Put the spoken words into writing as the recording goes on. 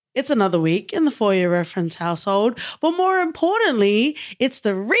It's another week in the For Your Reference household, but more importantly, it's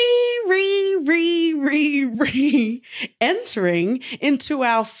the entering into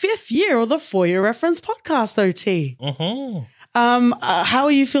our 5th year of the For Your Reference podcast, OT. Mm-hmm. How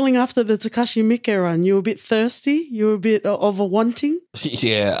are you feeling after the Takashi Miike run? You were a bit thirsty? You were a bit of a wanting?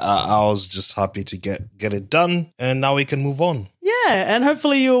 Yeah, I was just happy to get it done, and now we can move on. Yeah, and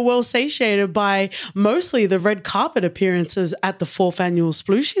hopefully you were well satiated by mostly the red carpet appearances at the 4th Annual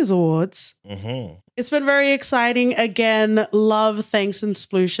Splooshies Awards. Mm-hmm. It's been very exciting. Again, love, thanks, and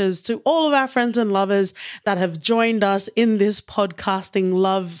splooshes to all of our friends and lovers that have joined us in this podcasting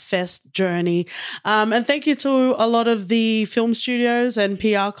love fest journey. And thank you to a lot of the film studios and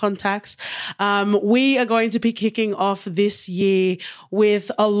PR contacts. We are going to be kicking off this year with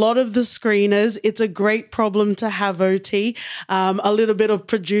a lot of the screeners. It's a great problem to have, OT. A little bit of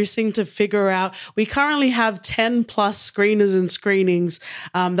producing to figure out. We currently have 10 plus screeners and screenings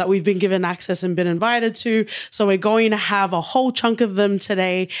that we've been given access and been invited to. So we're going to have a whole chunk of them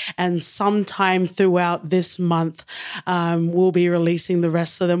today, and sometime throughout this month, we'll be releasing the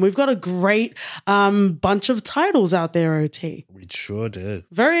rest of them. We've got a great bunch of titles out there, OT. We sure did.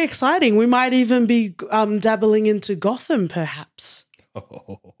 Very exciting. We might even be dabbling into Gotham, perhaps.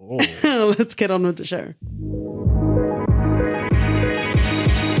 Let's get on with the show.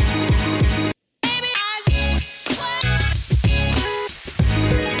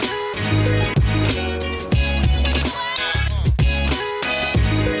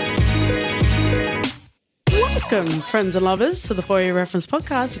 Welcome, friends and lovers, to the For Your Reference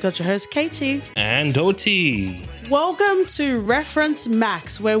podcast. You've got your host, Katie. And OT. Welcome to Reference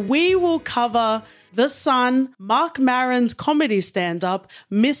Max, where we will cover The Sun, Mark Maron's comedy stand-up,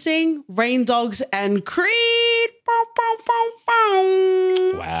 Missing, Rain Dogs, and Creed.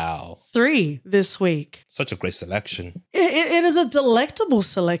 Wow. 3 this week. Such a great selection. It is a delectable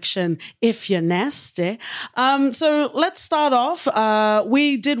selection if you're nasty. So let's start off.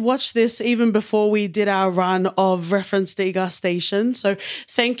 We did watch this even before we did our run of Reference Degustation. So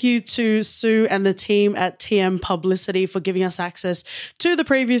thank you to Sue and the team at TM Publicity for giving us access to the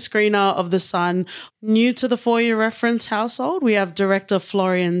previous screener of The Sun. New to the For Your Reference household, we have director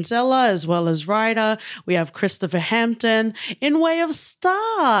Florian Zeller as well as writer. We have Christopher Hampton in way of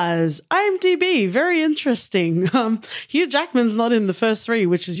stars. IMDb, very interesting. Hugh Jackman's not in the first 3,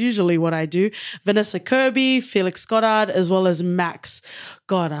 which is usually what I do. Vanessa Kirby, Felix Goddard, as well as Max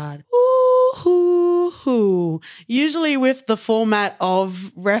Goddard. Ooh. Usually with the format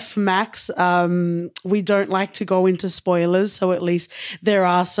of Ref Max, we don't like to go into spoilers. So at least there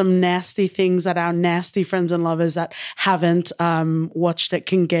are some nasty things that our nasty friends and lovers that haven't watched it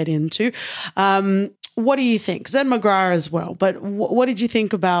can get into. What do you think? Zen McGrath as well. But what did you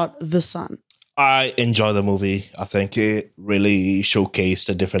think about The Sun? I enjoy the movie. I think it really showcased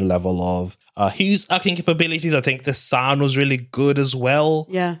a different level of Hugh's acting capabilities. I think the sound was really good as well.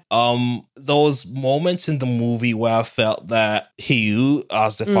 Yeah. Those moments in the movie where I felt that Hugh,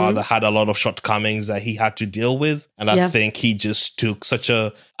 as the father, had a lot of shortcomings that he had to deal with. And I think he just took such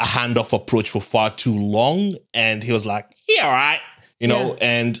a handoff approach for far too long. And he was like, yeah, all right. You know,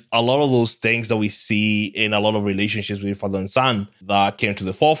 and a lot of those things that we see in a lot of relationships with father and son that came to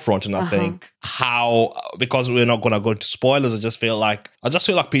the forefront. And I think because we're not going to go into spoilers, I just feel like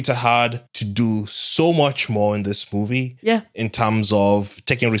Peter had to do so much more in this movie. Yeah. In terms of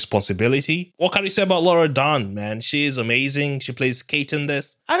taking responsibility. What can you say about Laura Dern, man? She is amazing. She plays Kate in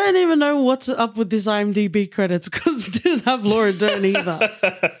this. I don't even know what's up with this IMDb credits because it didn't have Laura Dern either.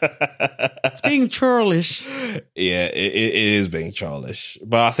 It's being churlish. Yeah, it is being churlish.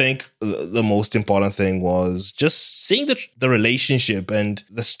 But I think the most important thing was just seeing the relationship and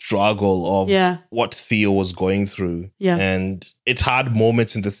the struggle of what Theo was going through. Yeah. And it had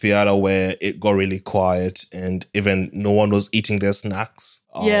moments in the theater where it got really quiet and even no one was eating their snacks.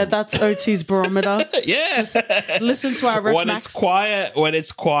 Yeah, that's OT's barometer. Yeah. Just listen to our Ref when Max. When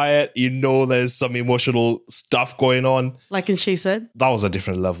it's quiet, you know there's some emotional stuff going on. Like in She Said? That was a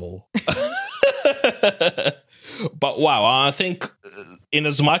different level. But wow, I think in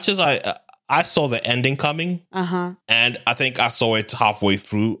as much as I saw the ending coming, and I think I saw it halfway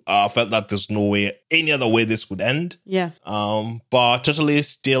through. I felt that there's no way, any other way this would end. Yeah. But totally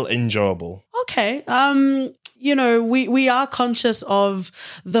still enjoyable. Okay. you know, we are conscious of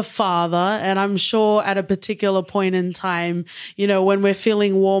the father, and I'm sure at a particular point in time, you know, when we're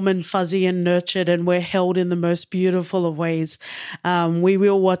feeling warm and fuzzy and nurtured and we're held in the most beautiful of ways, we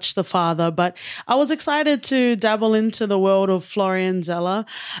will watch the father. But I was excited to dabble into the world of Florian Zeller.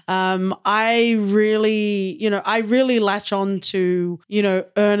 I really latch on to, you know,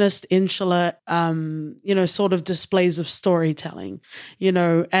 Ernest Insular, you know, sort of displays of storytelling, you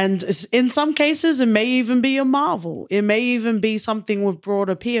know, and in some cases it may even be a marvel. It may even be something with broad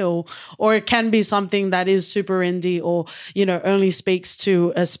appeal, or it can be something that is super indie, or, you know, only speaks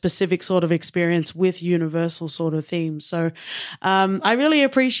to a specific sort of experience with universal sort of themes. So I really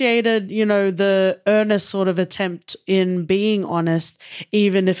appreciated, you know, the earnest sort of attempt in being honest,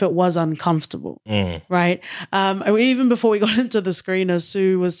 even if it was uncomfortable, right? Even before we got into the screener,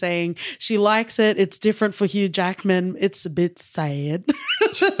 Sue was saying she likes it. It's different for Hugh Jackman. It's a bit sad.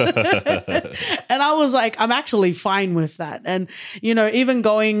 And I was like, I'm actually fine with that. And, you know, even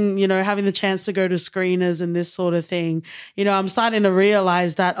going, you know, having the chance to go to screeners and this sort of thing, you know, I'm starting to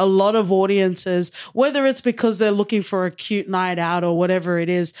realize that a lot of audiences, whether it's because they're looking for a cute night out or whatever it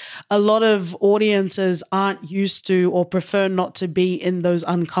is, a lot of audiences aren't used to or prefer not to be in those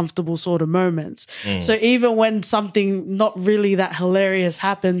uncomfortable sort of moments. So even when something not really that hilarious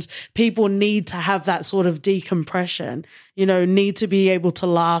happens, people need to have that sort of decompression, you know, need to be able to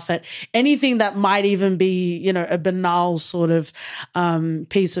laugh at anything that might even be, you know, a banal sort of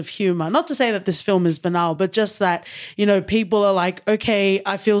piece of humor. Not to say that this film is banal, but just that, you know, people are like, okay,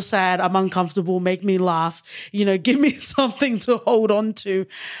 I feel sad, I'm uncomfortable, make me laugh, you know, give me something to hold on to.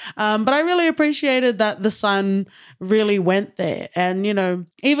 But I really appreciated that the son really went there. And, you know,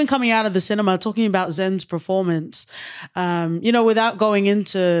 even coming out of the cinema, talking about Zen's performance, you know, without going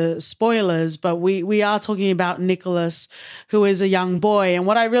into spoilers, but we are talking about Nicholas, who is a young boy. And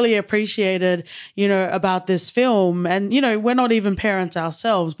what I really appreciated, you know, about this film, and, you know, we're not even parents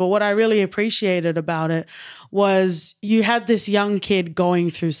ourselves, but what I really appreciated about it was you had this young kid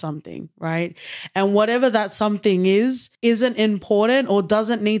going through something, right? And whatever that something isn't important or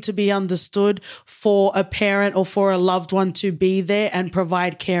doesn't need to be understood for a parent or for a loved one to be there and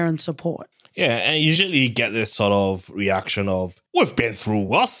provide care and support. Yeah, and usually you get this sort of reaction of, we've been through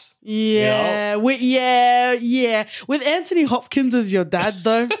worse. Yeah, you know? yeah. With Anthony Hopkins as your dad,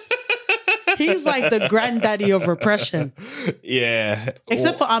 though. He's like the granddaddy of repression. Yeah.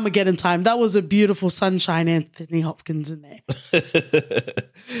 Except for Armageddon Time. That was a beautiful sunshine Anthony Hopkins in there.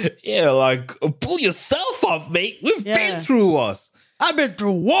 Yeah, like, pull yourself up, mate. We've been through worse. I've been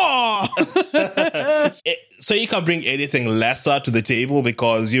through war. So you can bring anything lesser to the table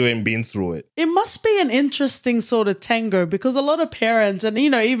because you ain't been through it. It must be an interesting sort of tango, because a lot of parents, and,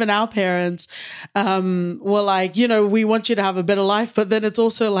 you know, even our parents were like, you know, we want you to have a better life, but then it's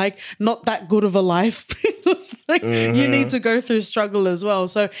also like not that good of a life. Like, you need to go through struggle as well.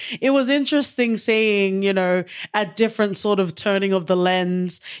 So it was interesting seeing, you know, a different sort of turning of the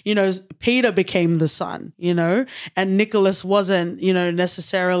lens. You know, Peter became the son, you know, and Nicholas wasn't, you know,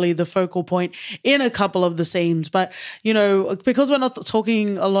 necessarily the focal point in a couple of the scenes. But, you know, because we're not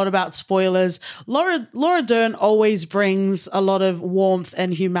talking a lot about spoilers, Laura Dern always brings a lot of warmth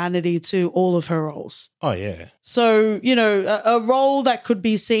and humanity to all of her roles. Oh, yeah. So, you know, a role that could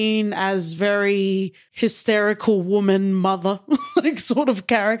be seen as very hysterical woman, mother, like sort of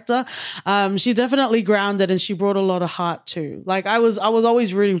character. She definitely grounded, and she brought a lot of heart too. Like I was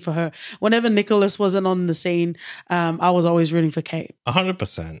always rooting for her. Whenever Nicholas wasn't on the scene, I was always rooting for Kate.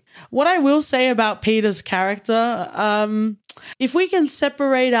 100%. What I will say about Peter's character, if we can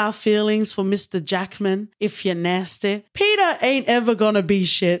separate our feelings for Mr. Jackman, if you're nasty, Peter ain't ever gonna be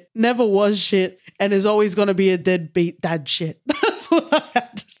shit, never was shit, and is always gonna be a deadbeat dad shit. That's what I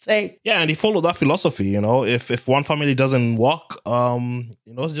have to say. Yeah, and he followed that philosophy, you know. If one family doesn't work, you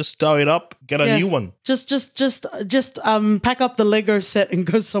know, just stir it up, get a new one. Just pack up the Lego set and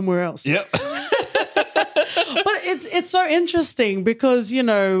go somewhere else. Yep. But it's so interesting because, you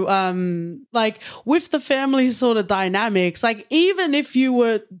know, like with the family sort of dynamics, like even if you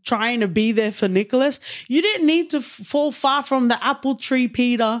were trying to be there for Nicholas, you didn't need to fall far from the apple tree,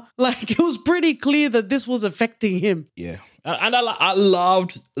 Peter. Like it was pretty clear that this was affecting him. Yeah. And I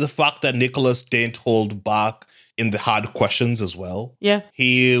loved the fact that Nicholas didn't hold back in the hard questions as well. Yeah.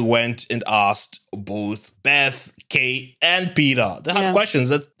 He went and asked both Beth, Kate, and Peter the hard questions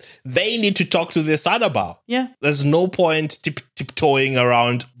that they need to talk to their son about. Yeah. There's no point tiptoeing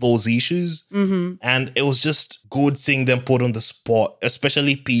around those issues. Mm-hmm. And it was just good seeing them put on the spot,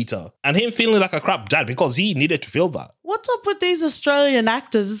 especially Peter. And him feeling like a crap dad because he needed to feel that. What's up with these Australian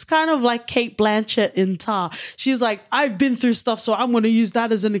actors? It's kind of like Kate Blanchett in Tar. She's like, I've been through stuff, so I'm going to use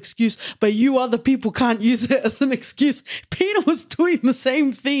that as an excuse, but you other people can't use it as an excuse. Peter was doing the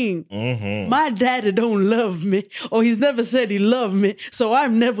same thing. Mm-hmm. My daddy don't love me, or he's never said he loved me, so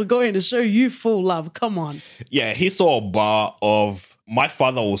I'm never going to show you full love. Come on. Yeah, he saw a bar of, my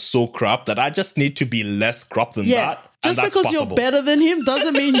father was so crap that I just need to be less crap than that. Just because possible. you're better than him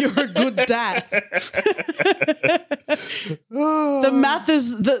doesn't mean you're a good dad. The math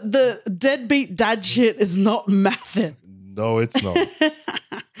is, the deadbeat dad shit is not mathing. No, it's not.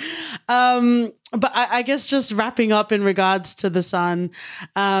 But I guess just wrapping up in regards to the son,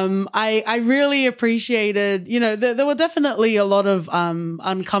 I really appreciated, there were definitely a lot of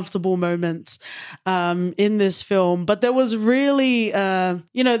uncomfortable moments in this film, but there was really,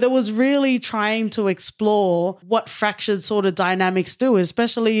 trying to explore what fractured sort of dynamics do,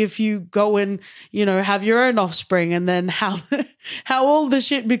 especially if you go and, have your own offspring, and then how all the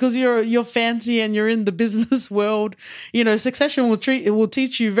shit, because you're fancy and you're in the business world, Succession will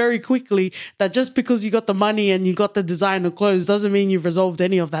teach you very quickly that just because you got the money and you got the designer clothes doesn't mean you've resolved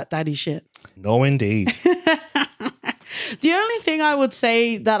any of that daddy shit. No, indeed. The only thing I would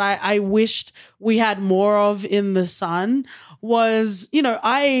say that I wished we had more of in The Son was,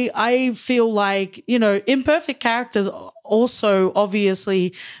 I feel like, imperfect characters also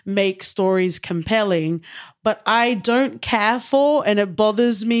obviously make stories compelling, but I don't care for, and it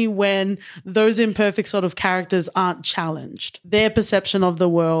bothers me when those imperfect sort of characters aren't challenged. Their perception of the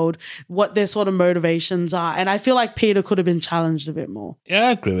world, what their sort of motivations are. And I feel like Peter could have been challenged a bit more. Yeah,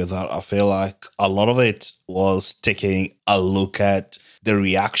 I agree with that. I feel like a lot of it was taking a look at the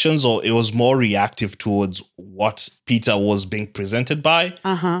reactions, or it was more reactive towards what Peter was being presented by,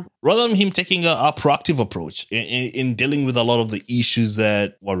 rather than him taking a proactive approach in dealing with a lot of the issues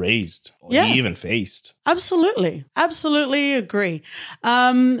that were raised or he even faced. Absolutely. Absolutely agree.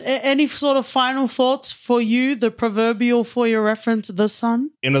 Any sort of final thoughts for you, the proverbial for your reference, The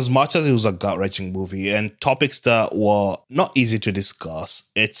Son? In as much as it was a gut-wrenching movie and topics that were not easy to discuss,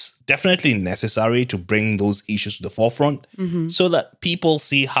 it's definitely necessary to bring those issues to the forefront so that people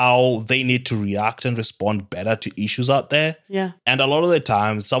see how they need to react and respond better to issues out there. Yeah. And a lot of the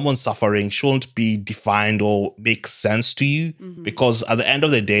time, someone suffering shouldn't be defined or make sense to you because at the end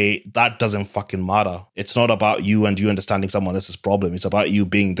of the day, that doesn't fucking matter. It's not about you and you understanding someone else's problem. It's about you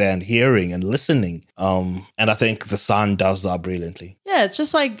being there and hearing and listening. And I think The Son does that brilliantly. Yeah, it's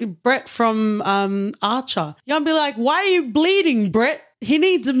just like Brett from Archer. You're going to be like, why are you bleeding, Brett? He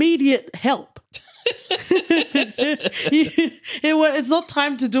needs immediate help. It's not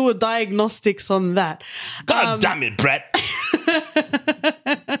time to do a diagnostics on that. God damn it, Brett.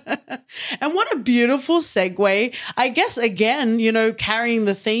 And what a beautiful segue. I guess, again, carrying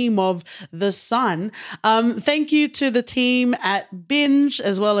the theme of The Son. Thank you to the team at Binge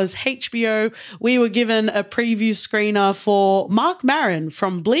as well as HBO. We were given a preview screener for Marc Maron,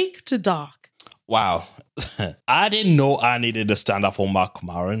 From Bleak to Dark. Wow. I didn't know I needed a stand-up for Marc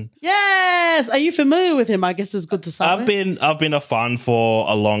Maron. Yes. Are you familiar with him? I guess it's good to start. I've been a fan for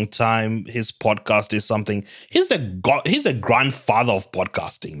a long time. His podcast is something. He's the grandfather of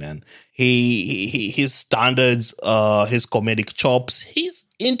podcasting, man. His standards, his comedic chops, his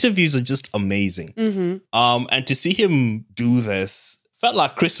interviews are just amazing. And to see him do this felt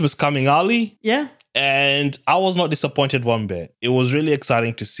like Christmas coming early. Yeah. And I was not disappointed one bit. It was really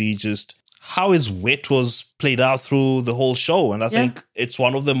exciting to see just how his wit was played out through the whole show. And I think it's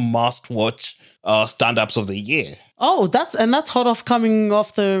one of the must-watch stand-ups of the year. Oh, that's hot off coming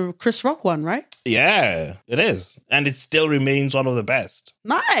off the Chris Rock one, right? Yeah, it is. And it still remains one of the best.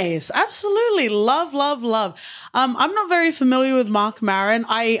 Nice. Absolutely. Love, love, love. I'm not very familiar with Marc Maron.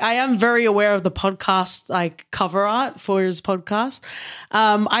 I am very aware of the podcast, like cover art for his podcast.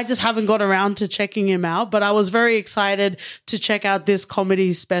 I just haven't got around to checking him out, but I was very excited to check out this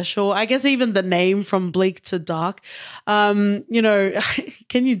comedy special. I guess even the name, From Bleak to Dark. Can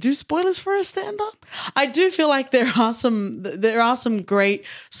you do spoilers for a stand-up? I do feel like there are some great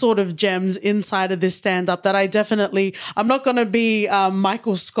sort of gems inside of this stand-up that I'm not going to be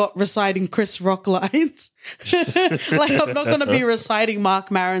Michael Scott reciting Chris Rock lines. Like, I'm not going to be reciting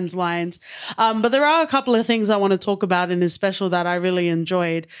Marc Maron's lines. But there are a couple of things I want to talk about in his special that I really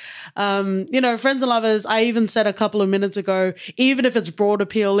enjoyed. Friends and lovers, I even said a couple of minutes ago, even if it's broad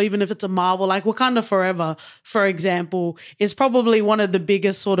appeal, even if it's a Marvel, like Wakanda Forever, for example, is probably one of the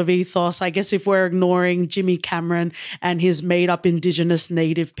biggest sort of ethos, I guess, if we're ignoring Jimmy Cameron and his made-up indigenous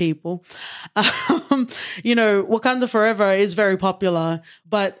native people. Wakanda Forever is very popular,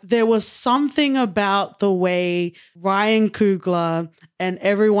 but there was something about the way Ryan Coogler and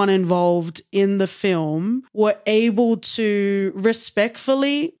everyone involved in the film were able to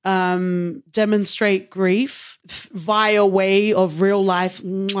respectfully demonstrate grief via way of real life.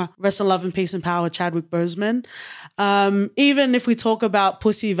 Rest in love and peace and power, Chadwick Boseman. Even if we talk about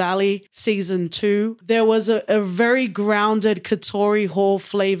Pussy Valley season 2, there was a very grounded Katori Hall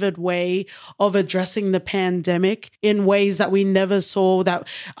flavored way of addressing the pandemic in ways that we never saw, that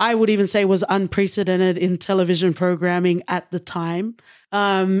I would even say was unprecedented in television programming at the time.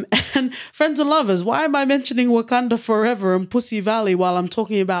 And friends and lovers, why am I mentioning Wakanda Forever and Pussy Valley while I'm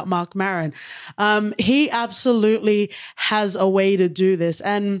talking about Marc Maron? He absolutely has a way to do this.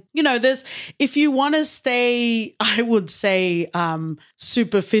 And, if you want to stay, I would say,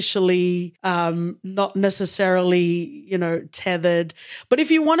 superficially, not necessarily, tethered. But if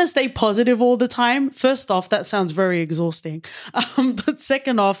you want to stay positive all the time, first off, that sounds very exhausting. But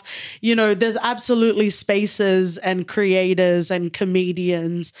second off, there's absolutely spaces and creators and comedians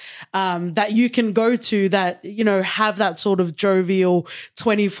that you can go to that, have that sort of jovial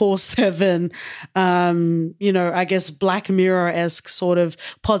 24/7, I guess Black Mirror-esque sort of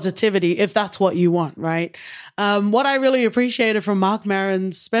positivity, if that's what you want, right? What I really appreciated from Marc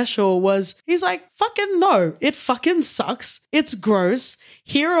Maron's special was he's like, fucking no, it fucking sucks. It's gross.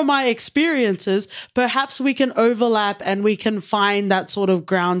 Here are my experiences. Perhaps we can overlap and we can find that sort of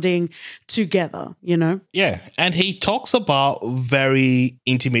grounding together, Yeah. And he talks about very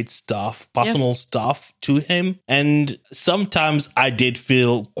intimate stuff, personal stuff to him. And sometimes I did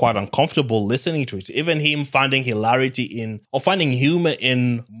feel quite uncomfortable listening to it. Even him finding finding humor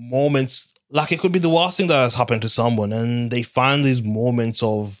in moments. Like, it could be the worst thing that has happened to someone, and they find these moments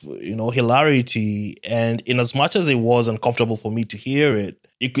of, hilarity. And in as much as it was uncomfortable for me to hear it,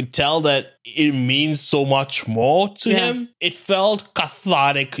 you could tell that it means so much more to him. It felt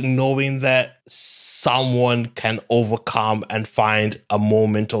cathartic knowing that someone can overcome and find a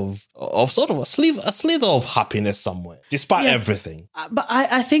moment of sort of a slither of happiness somewhere, despite everything. But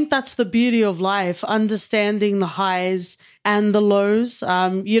I think that's the beauty of life, understanding the highs and the lows.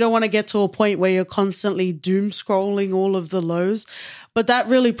 You don't want to get to a point where you're constantly doom scrolling all of the lows, but that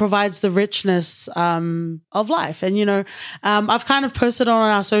really provides the richness of life. And, I've kind of posted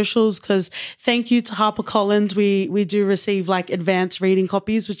on our socials, because thank you to HarperCollins. We do receive like advanced reading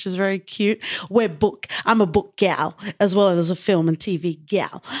copies, which is very cute. I'm a book gal as well as a film and TV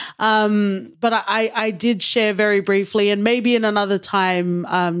gal. But I did share very briefly, and maybe in another time,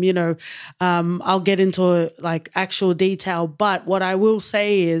 I'll get into like actual detail. But what I will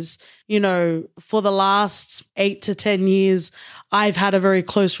say is, for the last 8 to 10 years, I've had a very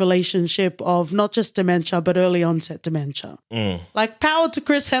close relationship of not just dementia, but early onset dementia. Like, power to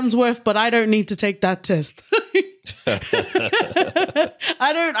Chris Hemsworth, but I don't need to take that test.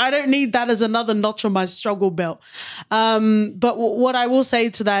 I don't need that as another notch on my struggle belt. But what I will say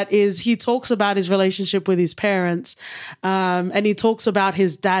to that is he talks about his relationship with his parents, and he talks about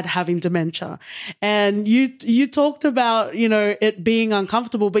his dad having dementia. And you talked about, it being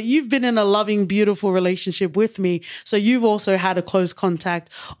uncomfortable, but you've been in a loving, beautiful relationship with me. So you've also had a close contact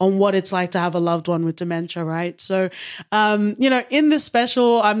on what it's like to have a loved one with dementia, right? So, in this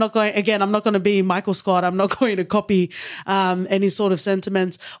special, I'm not going to be Michael Scott. I'm not going to copy any sort of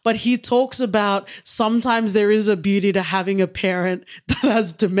sentiments, but he talks about sometimes there is a beauty to having a parent that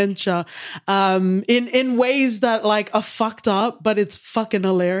has dementia in ways that like are fucked up, but it's fucking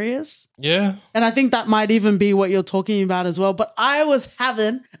hilarious. Yeah. And I think that might even be what you're talking about as well. But I was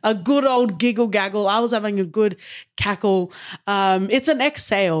having a good old giggle gaggle. I was having a good cackle. It's an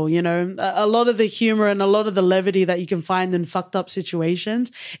exhale, a lot of the humor and a lot of the levity that you can find in fucked up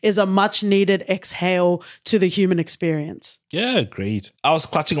situations is a much needed exhale to the human experience. Yeah, agreed. I was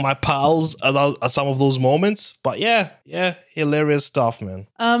clutching my pals at some of those moments. But yeah, hilarious stuff, man.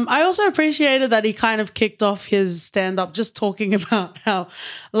 I also appreciated that he kind of kicked off his stand-up just talking about how,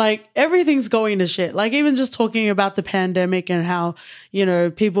 like, everything's going to shit. Like, even just talking about the pandemic and how, you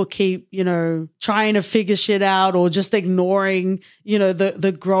know, people keep, you know, trying to figure shit out or just ignoring, you know,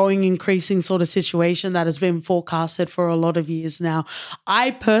 the growing, increasing sort of situation that has been forecasted for a lot of years now.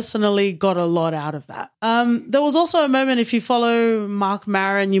 I personally got a lot out of that. There was also a moment, if you follow Mark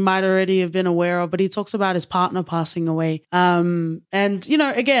Maron, you might already have been aware of, but he talks about his partner passing away. And, you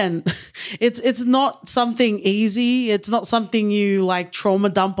know, again, it's not something easy. It's not something you like trauma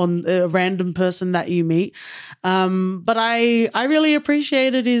dump on a random person that you meet. But I really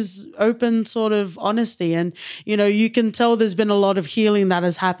appreciated his open sort of honesty. And, you know, you can tell there's been a lot of healing that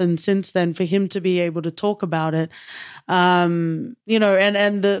has happened since then for him to be able to talk about it. You know,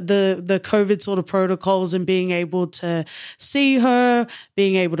 and the COVID sort of protocols and being able to see her,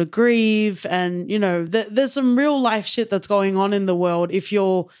 being able to grieve, and, you know, there's some real life shit that's going on in the world if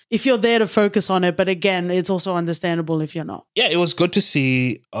you're there to focus on it. But again, it's also understandable if you're not. Yeah, it was good to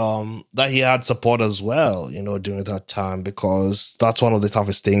see that he had support as well, you know, during that time, because that's one of the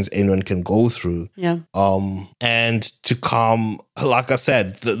toughest things anyone can go through. Yeah. And to come, like I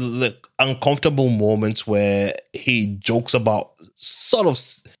said, the uncomfortable moments where he jokes about sort of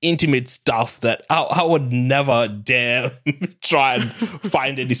intimate stuff that I would never dare try and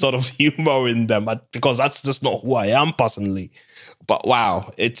find any sort of humor in them, because that's just not who I am personally. But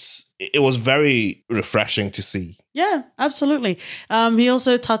wow, it was very refreshing to see. Yeah, absolutely. He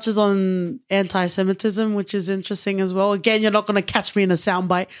also touches on anti-Semitism, which is interesting as well. Again, you're not going to catch me in a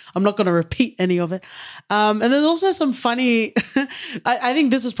soundbite. I'm not going to repeat any of it. And there's also some funny, I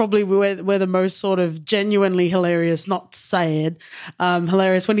think this is probably where the most sort of genuinely hilarious, not sad,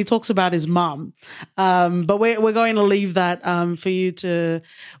 hilarious, when he talks about his mum. But we're going to leave that for you to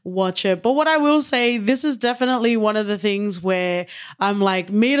watch it. But what I will say, this is definitely one of the things where I'm like,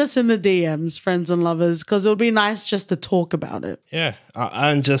 meet us in the DMs, friends and lovers, because it would be nice just to talk about it. Yeah,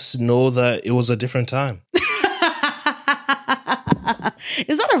 and just know that it was a different time.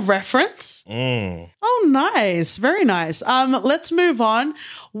 Is that a reference? Oh, nice. Very nice. Let's move on.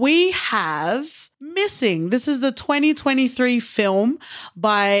 We have Missing. This is the 2023 film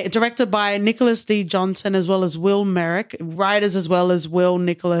directed by Nicholas D. Johnson as well as Will Merrick, writers as well as Will,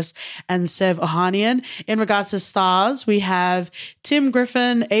 Nicholas, and Sev Ohanian. In regards to stars, we have Tim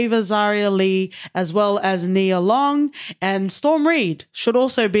Griffin, Ava Zaria Lee, as well as Nia Long, and Storm Reid should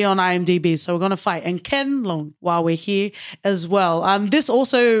also be on IMDb, so we're going to fight. And Ken Long while we're here as well. This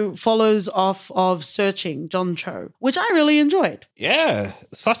also follows off of Searching, John Cho, which I really enjoyed. Yeah,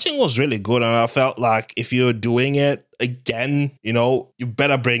 Searching was really good, and I felt like if you're doing it again, you know, you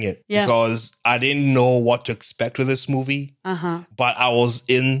better bring it. Yeah. Because I didn't know what to expect with this movie. But I was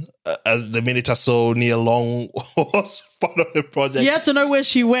in the minute I saw Nia Long was part of the project. You had to know where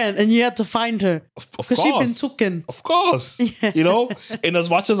she went and you had to find her. Because she'd been taken. Of course. Yeah. You know, in as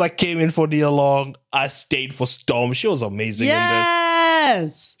much as I came in for Nia Long, I stayed for Storm. She was amazing in this.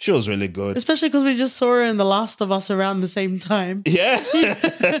 Yes. She was really good. Especially because we just saw her in The Last of Us around the same time. Yeah.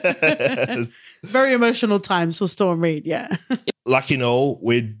 Very emotional times for Storm Reid, yeah. Like, you know,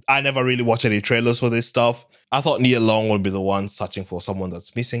 I never really watched any trailers for this stuff. I thought Nia Long would be the one searching for someone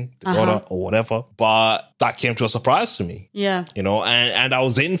that's missing, the daughter or whatever. But that came to a surprise to me. Yeah. You know, and I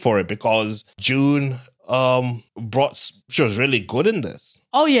was in for it because June she was really good in this.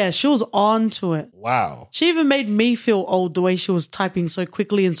 Oh yeah, she was on to it. Wow. She even made me feel old the way she was typing so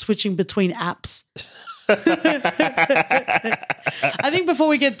quickly and switching between apps. I think before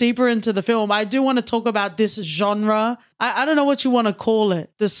we get deeper into the film, I do want to talk about this genre. I don't know what you want to call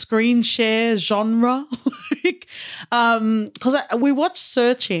it. The screen share genre. Because we watched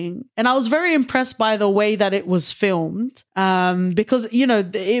Searching and I was very impressed by the way that it was filmed. Because, you know,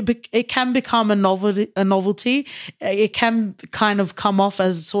 it can become a novelty. It can kind of come off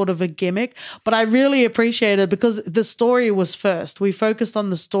as sort of a gimmick, but I really appreciate it because the story was first. We focused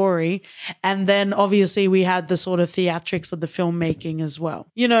on the story and then obviously we had the sort of theatrics of the filmmaking as well.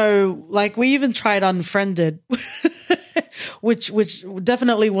 You know, like we even tried Unfriended, which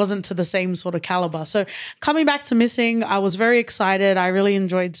definitely wasn't to the same sort of caliber. So coming back to Missing, I was very excited. I really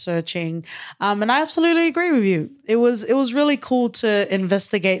enjoyed Searching. And I absolutely agree with you. It was really cool to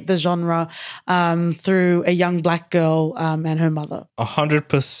investigate the genre through a young black girl and her mother.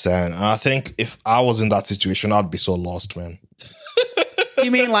 100%. And I think if I was in that situation, I'd be so lost, man. Do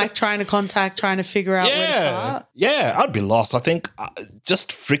you mean like trying to figure out where to start? Yeah, I'd be lost. I think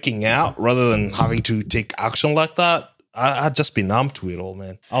just freaking out rather than having to take action like that I'd just be numb to it all,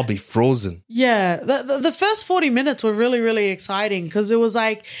 man. I'll be frozen. Yeah, the first 40 minutes were really, really exciting because it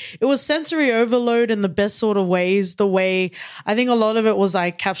was sensory overload in the best sort of ways. The way I think a lot of it was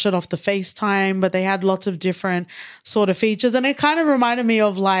like captured off the FaceTime, but they had lots of different sort of features. And it kind of reminded me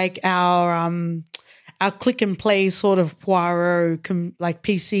of like our click and play sort of Poirot like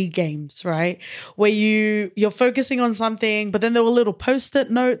PC games, right? Where you're focusing on something, but then there were little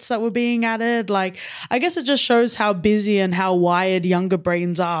post-it notes that were being added. Like, I guess it just shows how busy and how wired younger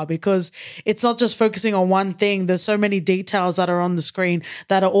brains are, because it's not just focusing on one thing. There's so many details that are on the screen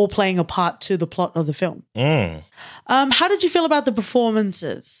that are all playing a part to the plot of the film. How did you feel about the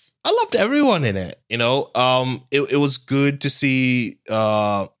performances? I loved everyone in it. You know, it was good to see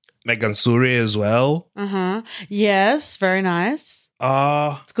Megan Suri as well. Yes, very nice.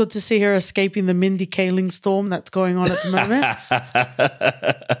 It's good to see her escaping the Mindy Kaling storm that's going on at the moment.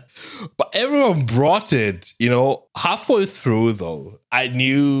 But everyone brought it, you know. Halfway through, though, I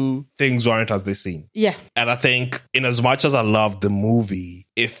knew things weren't as they seem. Yeah. And I think in as much as I loved the movie,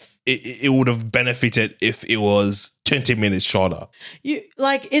 if it would have benefited if it was 20 minutes shorter.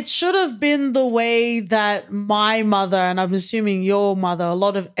 It should have been the way that my mother, and I'm assuming your mother, a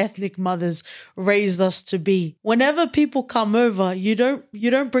lot of ethnic mothers raised us to be. Whenever people come over, you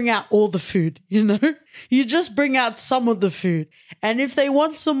don't bring out all the food, you know? You just bring out some of the food. And if they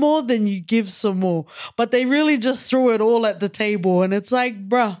want some more, then you give some more. But they really just threw it all at the table. And it's like,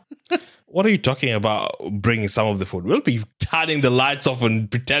 bruh. What are you talking about bringing some of the food? We'll be turning the lights off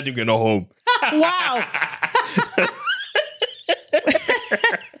and pretending we're not home. Wow.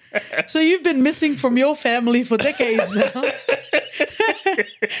 So you've been missing from your family for decades now.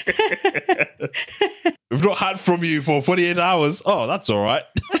 We've not heard from you for 48 hours. Oh, that's all right.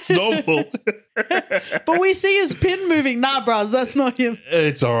 That's normal. But we see his pin moving. Nah, bros, that's not him.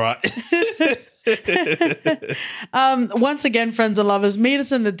 It's all right. Once again, friends and lovers, meet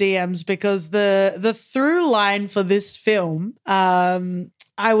us in the DMs, because the through line for this film,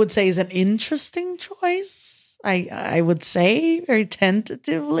 I would say, is an interesting choice. I would say very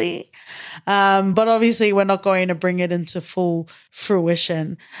tentatively. But obviously we're not going to bring it into full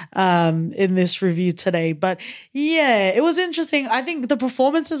fruition in this review today. But yeah, it was interesting. I think the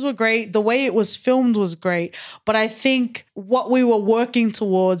performances were great. The way it was filmed was great. But I think what we were working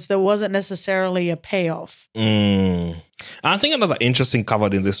towards, there wasn't necessarily a payoff. I think another interesting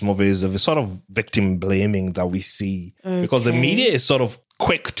covered in this movie is the sort of victim blaming that we see. Okay. Because the media is sort of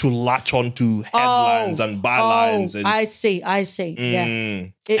quick to latch onto headlines and bylines. And, I see. Yeah.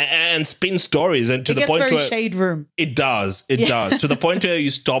 And spin stories, and to the point where it gets very shade room. It does to the point where you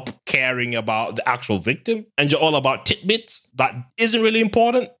stop caring about the actual victim and you're all about tidbits that isn't really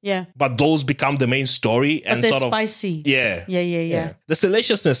important. Yeah, but those become the main story, and but they're sort of spicy. Yeah. The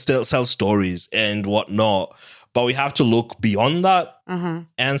salaciousness still sells stories and whatnot, but we have to look beyond that.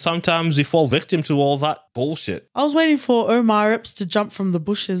 And sometimes we fall victim to all that bullshit. I was waiting for Omar Epps to jump from the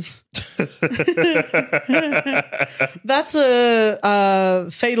bushes. That's a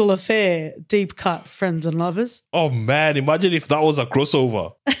Fatal Affair deep cut, friends and lovers. Oh man, imagine if that was a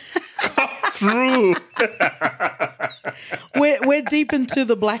crossover. Through. We're deep into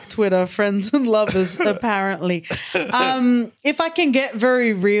the Black Twitter, friends and lovers, apparently. If I can get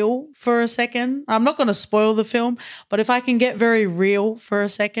very real for a second, I'm not going to spoil the film, but if I can get very real for a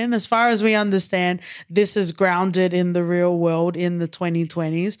second, as far as we understand, this is grounded in the real world in the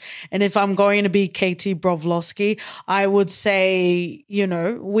 2020s. And if I'm going to be Katie Broflovsky, I would say, you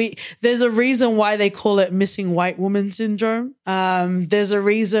know, there's a reason why they call it missing white woman syndrome. There's a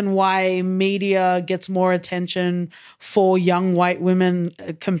reason why media gets more attention for young white women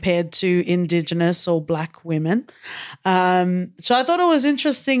compared to Indigenous or Black women. So I thought it was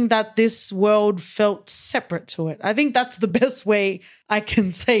interesting that this world felt separate to it. I think that's the best way I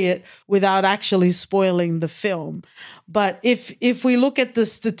can say it without actually spoiling the film. But if we look at the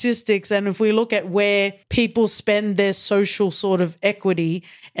statistics and if we look at where people spend their social sort of equity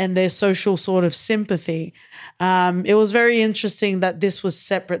and their social sort of sympathy, it was very interesting that this was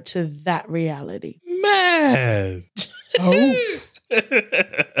separate to that reality. Man. Oh.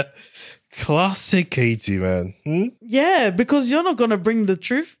 Classic Katie, man. Yeah, because you're not going to bring the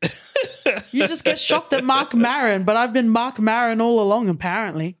truth. You just get shocked at Mark Maron, but I've been Mark Maron all along,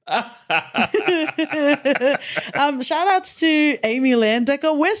 apparently. Shout outs to Amy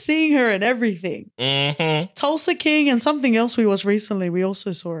Landecker. We're seeing her in everything. Tulsa King and something else we watched recently, we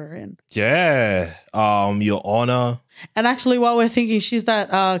also saw her in. Yeah. Your Honor. And actually, while we're thinking, she's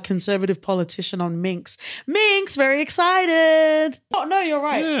that conservative politician on Minx. Minx, very excited. Oh, no, you're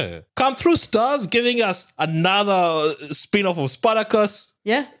right. Yeah. Come through, Stars, giving us another spin-off of Spartacus.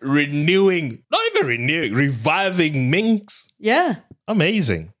 Yeah. Reviving Minx. Yeah.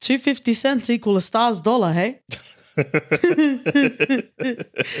 Amazing. 250 cents equal a Stars dollar, hey?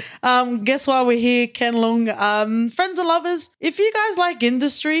 Guess why we're here, Ken Leung. Friends and lovers, if you guys like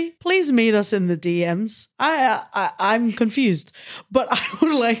industry, please meet us in the DMs. I'm confused, but I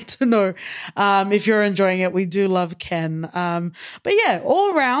would like to know if you're enjoying it. We do love Ken. But yeah,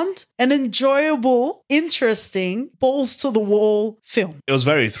 all around an enjoyable, interesting, balls to the wall film. It was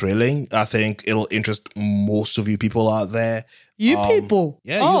very thrilling. I think it'll interest most of you people out there. You people.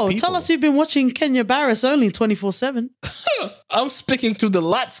 Yeah, oh, you people. Tell us you've been watching Kenya Barris only 24/7. I'm speaking to the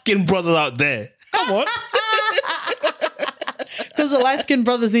light-skinned brothers out there. Come on. Because the light-skinned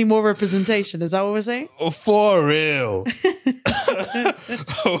brothers need more representation. Is that what we're saying? For real.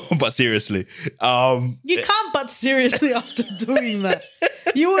 But seriously. You can't but seriously after doing that.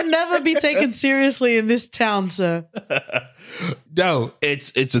 You will never be taken seriously in this town, sir. No,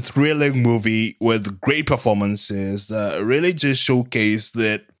 it's a thrilling movie with great performances that really just showcase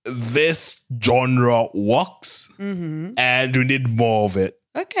that this genre works and we need more of it.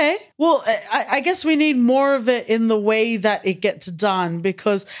 Okay. Well, I guess we need more of it in the way that it gets done,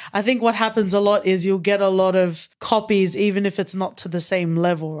 because I think what happens a lot is you'll get a lot of copies, even if it's not to the same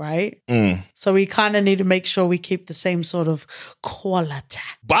level, right? So we kind of need to make sure we keep the same sort of quality.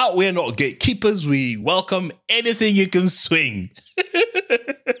 But we're not gatekeepers. We welcome anything you can swing.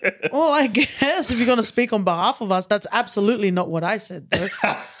 Well, I guess if you're going to speak on behalf of us, that's absolutely not what I said, though.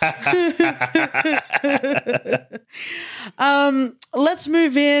 Let's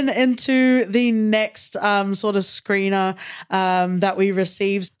move into the next sort of screener that we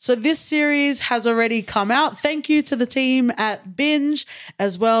received. So this series has already come out. Thank you to the team at Binge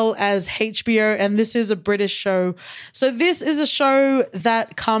as well as HBO, and this is a British show. So this is a show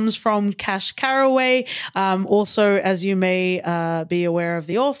that comes from Cash Carraway, also, as you may be aware of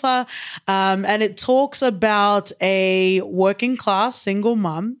the author, and it talks about a working class single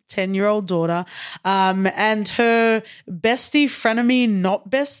mum, 10-year-old daughter, and her bestie, frenemy, not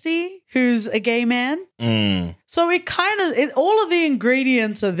bestie, who's a gay man. So all of the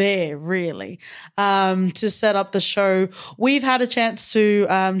ingredients are there, really, to set up the show. We've had a chance to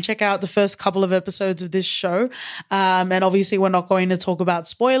check out the first couple of episodes of this show, and obviously we're not going to talk about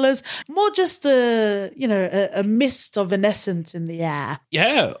spoilers. More just a mist of an essence in the air.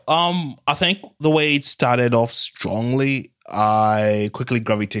 Yeah, I think the way it started off strongly, I quickly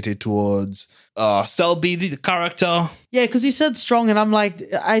gravitated towards Selby, the character. Yeah, because he said strong, and I'm like,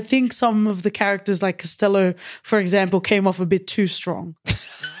 I think some of the characters, like Costello, for example, came off a bit too strong.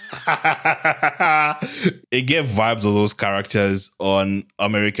 It gave vibes of those characters on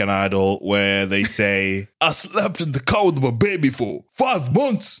American Idol where they say, I slept in the car with my baby for 5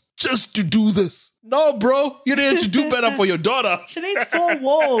 months just to do this. No, bro, you need to do better for your daughter. She needs 4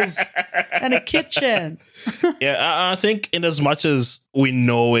 walls and a kitchen. Yeah, I think in as much as we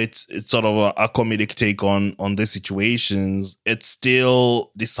know it's sort of a comedic take on these situations, it's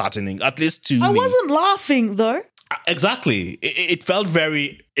still disheartening, at least to me. I wasn't laughing, though. Exactly. It felt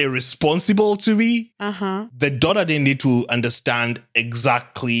very irresponsible to me. The daughter didn't need to understand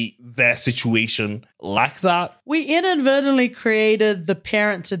exactly their situation like that. We inadvertently created the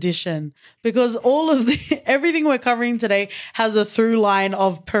parents edition because all of everything we're covering today has a through line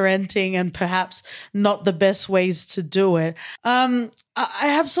of parenting and perhaps not the best ways to do it.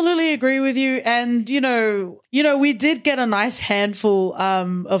 I absolutely agree with you. And, we did get a nice handful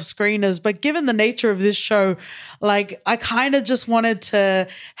of screeners, but given the nature of this show, like I kind of just wanted to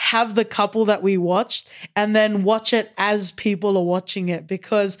have the couple that we watched and then watch it as people are watching it,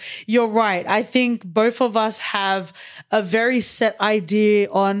 because you're right. I think both of us have a very set idea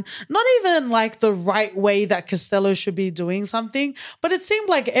on not even like the right way that Costello should be doing something, but it seemed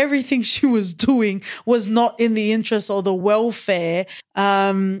like everything she was doing was not in the interest or the welfare.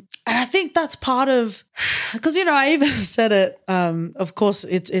 And I think that's part of, because, I even said it, of course,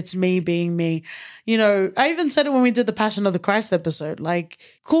 it's me being me. I even said it when we did the Passion of the Christ episode, like,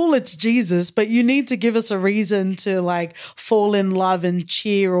 cool, it's Jesus, but you need to give us a reason to like fall in love and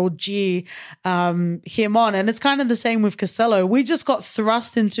cheer or jeer him on. And it's kind of the same with Costello. We just got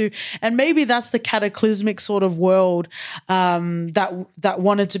thrust into, and maybe that's the cataclysmic sort of world that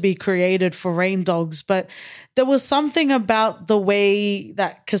wanted to be created for Rain Dogs. But there was something about the way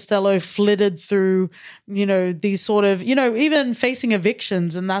that Costello flitted through, these sort of, even facing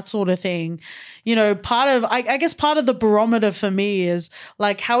evictions and that sort of thing. I guess part of the barometer for me is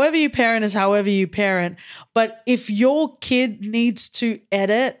like, however you parent is however you parent. But if your kid needs to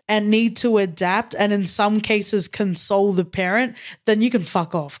edit and need to adapt and in some cases console the parent, then you can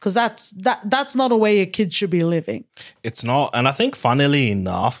fuck off, because that's not a way a kid should be living. It's not. And I think funnily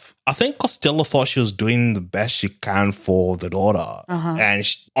enough, I think Costello thought she was doing the best she can for the daughter. And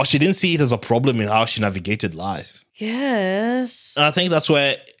she didn't see it as a problem in how she navigated life. Yes. And I think that's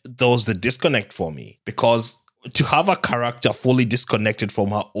where there was the disconnect for me, because to have a character fully disconnected from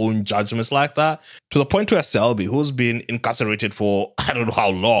her own judgments like that, to the point where Selby, who's been incarcerated for I don't know how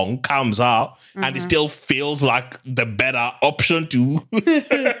long, comes out and it still feels like the better option to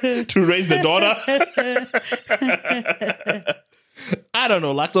to raise the daughter. I don't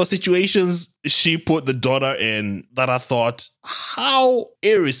know, like those situations she put the daughter in that I thought, how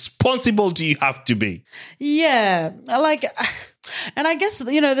irresponsible do you have to be? Yeah, and I guess,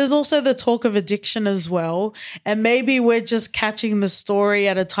 there's also the talk of addiction as well. And maybe we're just catching the story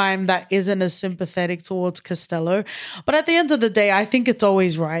at a time that isn't as sympathetic towards Costello. But at the end of the day, I think it's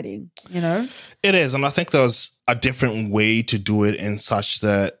always writing, It is. And I think there's a different way to do it in such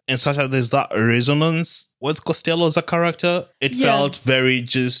that there's that resonance with Costello as a character. It felt very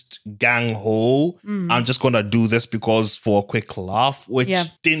just gang-ho. I'm just going to do this because for a quick laugh, which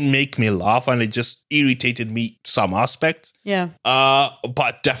didn't make me laugh, and it just irritated me to some aspects. Yeah.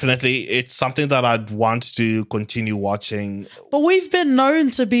 But definitely it's something that I'd want to continue watching. But we've been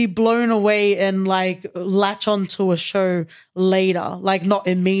known to be blown away and latch onto a show later, not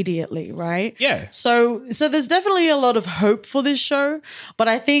immediately, right? Yeah. So there's definitely a lot of hope for this show, but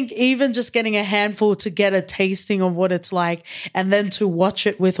I think even just getting a handful to get a tasting of what it's like and then to watch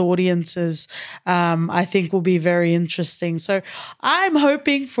it with audiences, I think will be very interesting. So I'm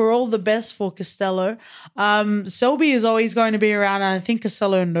hoping for all the best for Costello. Selby is always going to be around, and I think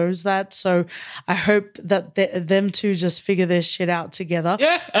Costello knows that. So I hope that them two just figure their shit out together.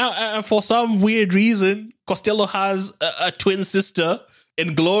 Yeah, and for some weird reason, Costello has a twin sister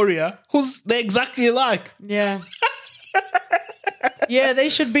in Gloria who's they're exactly alike. Yeah. Yeah, they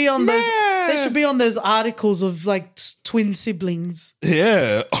should be on those. They should be on those articles of twin siblings.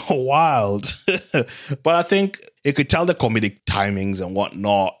 Yeah, wild. But I think you could tell the comedic timings and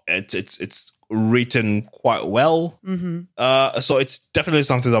whatnot. It's written quite well. So it's definitely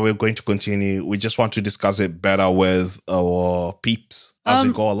something that we're going to continue. We just want to discuss it better with our peeps as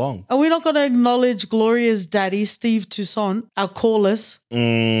we go along. Are we not going to acknowledge Gloria's daddy, Steve Toussaint, our callers?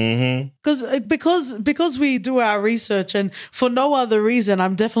 Because we do our research, and for no other reason,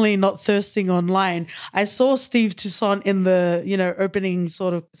 I'm definitely not thirsting online. I saw Steve Toussaint in the opening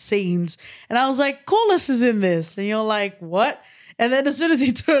sort of scenes, and I was like, Corliss is in this, and you're like, what? And then as soon as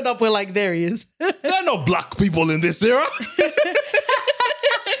he turned up, we're like, there he is. There are no black people in this era.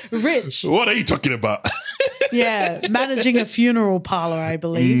 Rich. What are you talking about? Yeah, managing a funeral parlor, I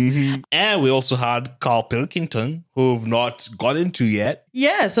believe. And we also had Carl Pilkington, who we've not got into yet.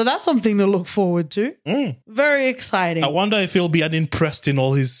 Yeah, so that's something to look forward to. Very exciting. I wonder if he'll be unimpressed in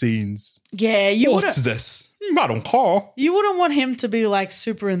all his scenes. Yeah, What's this? I don't care. You wouldn't want him to be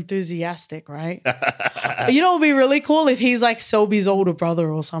super enthusiastic, right? What would be really cool if he's Selby's older brother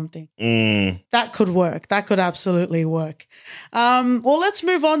or something. That could work. That could absolutely work. Well, let's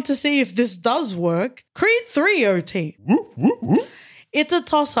move on to see if this does work. Creed 3 OT. It's a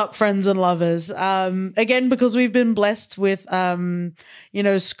toss-up, friends and lovers. Again, because we've been blessed with,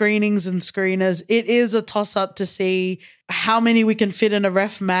 screenings and screeners, it is a toss-up to see how many we can fit in a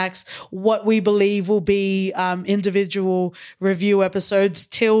Ref Max, what we believe will be individual review episodes.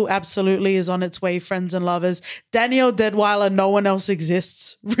 Till absolutely is on its way, friends and lovers. Danielle Deadwyler, no one else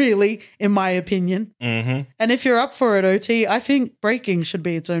exists, really, in my opinion. And if you're up for it, OT, I think Breaking should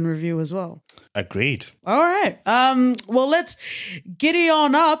be its own review as well. Agreed. All right. Well, let's giddy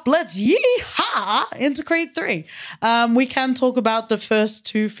on up. Let's yee-haw into Creed 3. We can talk about the first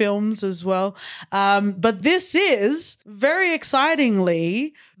two films as well. But this is, very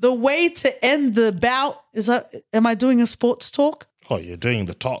excitingly, the way to end the bout. Am I doing a sports talk? Oh, you're doing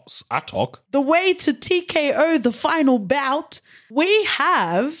the talks. I talk. The way to TKO the final bout. We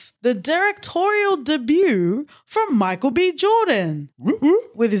have the directorial debut from Michael B. Jordan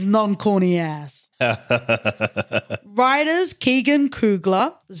with his non-corny ass. Writers Keegan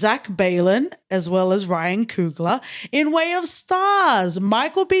Coogler, Zach Balin, as well as Ryan Coogler. In way of stars,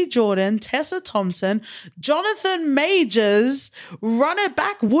 Michael B. Jordan, Tessa Thompson, Jonathan Majors, runner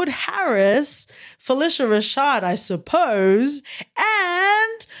back Wood Harris, Felicia Rashad, I suppose,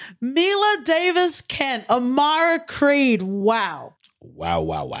 and Mila Davis Kent, Amara Creed. Wow.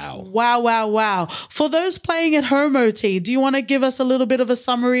 Wow. For those playing at home, OT, do you want to give us a little bit of a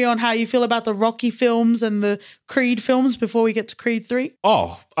summary on how you feel about the Rocky films and the Creed films before we get to Creed 3?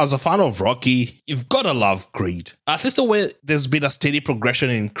 Oh, as a fan of Rocky, you've got to love Creed. At least the way there's been a steady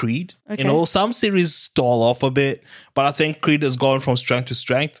progression in Creed. Okay. You know, some series stall off a bit, but I think Creed has gone from strength to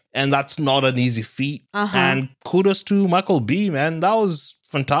strength, and that's not an easy feat. And kudos to Michael B, man. That was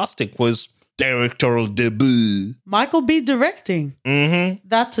fantastic. Was directorial debut. Michael B directing. Mm-hmm.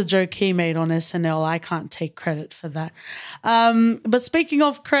 That's a joke he made on SNL. I can't take credit for that. But speaking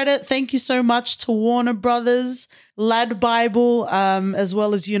of credit, thank you so much to Warner Brothers, Lad Bible, as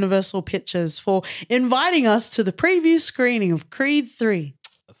well as Universal Pictures for inviting us to the preview screening of Creed 3.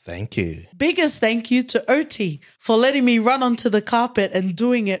 Thank you. Biggest thank you to OT for letting me run onto the carpet and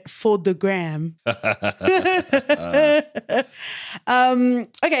doing it for the gram.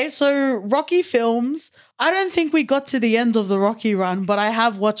 Okay, so Rocky films. I don't think we got to the end of the Rocky run, but I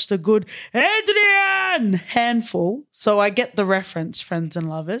have watched a good Adrian handful, so I get the reference, friends and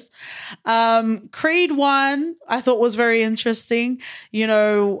lovers. Creed 1, I thought was very interesting. You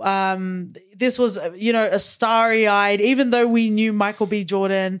know, this was, you know, a starry-eyed, even though we knew Michael B.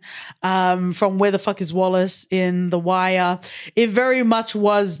 Jordan from Where the Fuck is Wallace in The Wire, it very much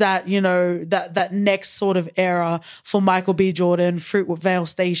was that, you know, that next sort of era for Michael B. Jordan, Fruitvale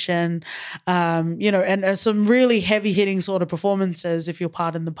Station, you know, and some really heavy-hitting sort of performances, if you'll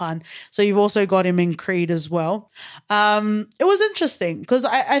pardon the pun. So you've also got him in Creed as well. It was interesting because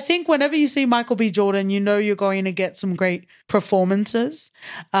I think whenever you see Michael B. Jordan, you know you're going to get some great performances.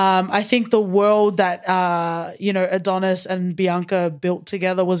 I think the world that, you know, Adonis and Bianca built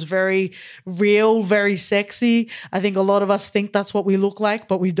together was very real, very sexy. I think a lot of us think that's what we look like,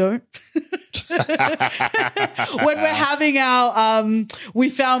 but we don't. When we're having our we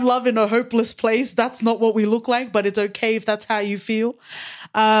found love in a hopeless place, that's not what we look like, but it's okay if that's how you feel.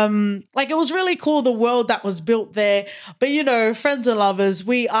 Like, it was really cool, the world that was built there. But, you know, friends and lovers,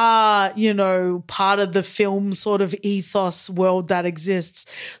 we are, you know, part of the film sort of ethos world that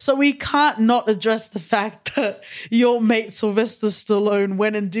exists. So we can't not address the fact that your mate Sylvester Stallone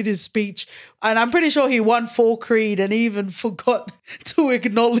went and did his speech, and I'm pretty sure he won for Creed and he even forgot to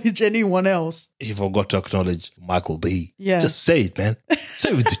acknowledge anyone else. He forgot to acknowledge Michael B. Yeah. Just say it, man.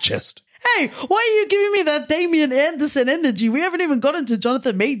 Say it with your chest. Hey, why are you giving me that Damian Anderson energy? We haven't even gotten to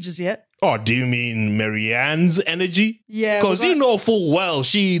Jonathan Majors yet. Oh, do you mean Marianne's energy? Yeah. Because you know full well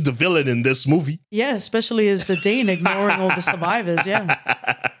she the villain in this movie. Yeah, especially as the Dean ignoring all the survivors. Yeah.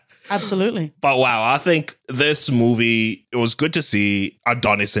 Absolutely. But wow, I think this movie, it was good to see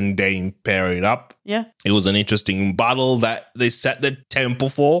Adonis and Dane pair it up. Yeah. It was an interesting battle that they set the tempo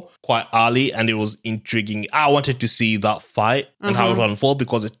for quite early, and it was intriguing. I wanted to see that fight and how it would unfold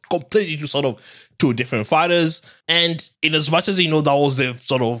because it's completely sort of two different fighters. And in as much as, you know, that was the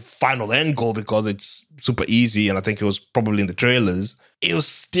sort of final end goal because it's super easy, and I think it was probably in the trailers, it was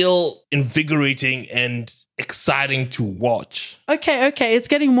still invigorating and exciting to watch. Okay. It's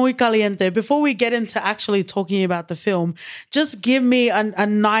getting muy caliente. Before we get into actually talking about the film, just give me a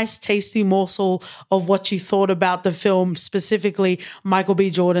nice, tasty morsel of what you thought about the film, specifically Michael B.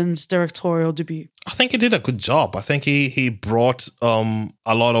 Jordan's directorial debut. I think he did a good job. I think he brought a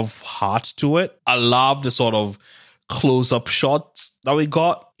lot of heart to it. I love the sort of close-up shots that we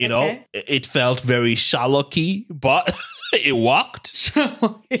got. You know, it felt very Sherlock-y, but it worked.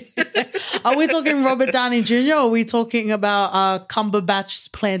 Are we talking Robert Downey Jr. or are we talking about Cumberbatch's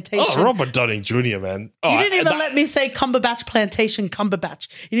Plantation? Oh, Robert Downey Jr., man. Oh, you didn't even let me say Cumberbatch Plantation, Cumberbatch.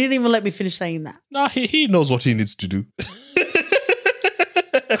 You didn't even let me finish saying that. No, he knows what he needs to do.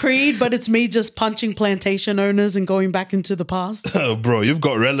 Creed, but it's me just punching plantation owners and going back into the past. Oh, bro, you've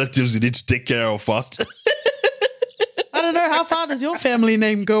got relatives you need to take care of first. I don't know, how far does your family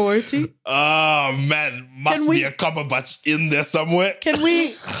name go, OT? Oh man, must be a Cumberbatch in there somewhere. Can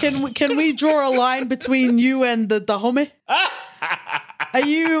we draw a line between you and the homie?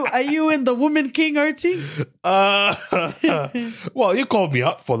 Are you in the Woman King, OT? Well, you called me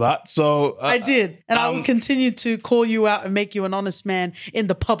up for that, so I did, and I will continue to call you out and make you an honest man in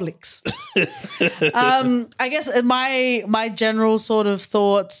the publics. I guess my general sort of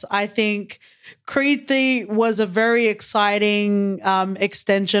thoughts, I think Creed 3 was a very exciting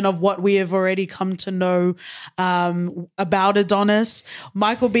extension of what we have already come to know about Adonis.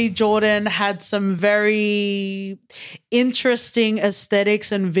 Michael B. Jordan had some very interesting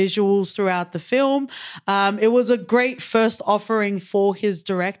aesthetics and visuals throughout the film. It was a great first offering for his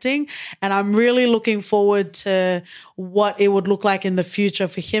directing, and I'm really looking forward to what it would look like in the future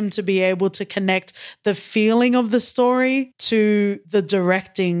for him to be able to connect the feeling of the story to the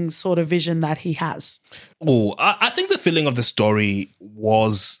directing sort of vision that he has. Oh, I think the feeling of the story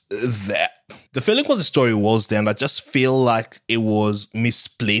was there. The feeling of the story was there, and I just feel like it was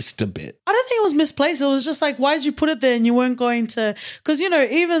misplaced a bit. I don't think it was misplaced. It was just like, why did you put it there and you weren't going to... Because, you know,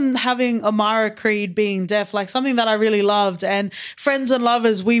 even having Amara Creed being deaf, like something that I really loved, and Friends and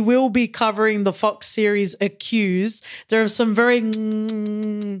Lovers, we will be covering the Fox series Accused. There are some very...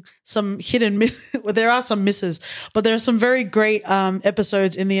 some hit and miss. Well, there are some misses, but there are some very great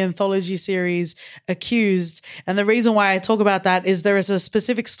episodes in the anthology series Accused. And the reason why I talk about that is there is a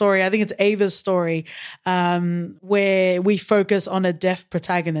specific story, I think it's Ava's story, where we focus on a deaf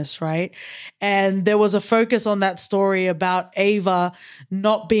protagonist, right? And there was a focus on that story about Ava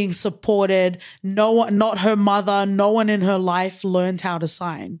not being supported, no one, not her mother, no one in her life learned how to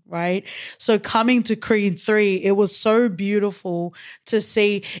sign, right? So coming to Creed 3, it was so beautiful to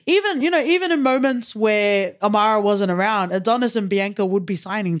see, even in moments where Amara wasn't around, Adonis and Bianca would be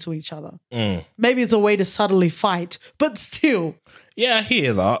signing to each other. Maybe it's a way to subtly fight, but still. Yeah, I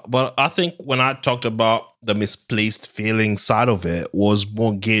hear that. But I think when I talked about the misplaced feeling side of it was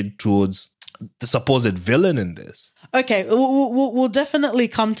more geared towards the supposed villain in this. Okay, we'll definitely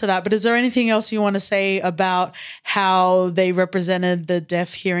come to that. But is there anything else you want to say about how they represented the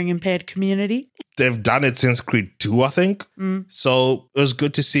deaf, hearing impaired community? They've done it since Creed 2, I think. So it was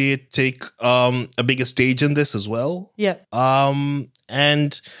good to see it take a bigger stage in this as well. Yeah.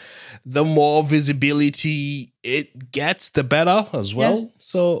 And the more visibility it gets, the better as well. Yeah.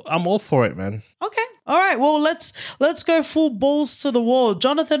 So I'm all for it, man. Okay. All right. Well, let's go full balls to the wall.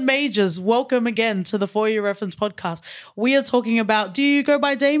 Jonathan Majors, welcome again to the For Your Reference podcast. We are talking about, do you go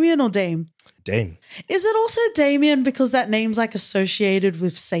by Damien or Dame? Dame. Is it also Damien because that name's like associated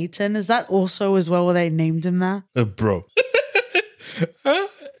with Satan? Is that also as well where they named him that? Bro.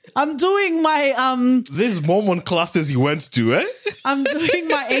 I'm doing my These Mormon classes you went to, eh? I'm doing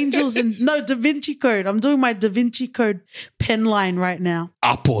my angels and Da Vinci Code. I'm doing my Da Vinci Code pen line right now.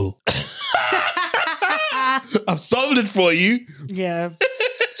 Apple. I've solved it for you. Yeah.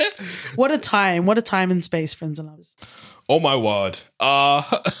 What a time and space, friends and lovers. Oh my word.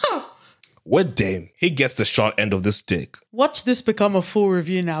 With Dame, he gets the short end of the stick. Watch this become a full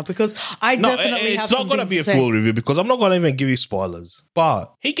review now, because I definitely have some things to say. It's not going to be a full review because I'm not going to even give you spoilers.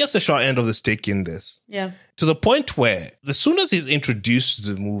 But he gets the short end of the stick in this. Yeah. To the point where, as soon as he's introduced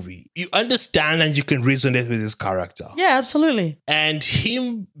to the movie, you understand and you can resonate with his character. Yeah, absolutely. And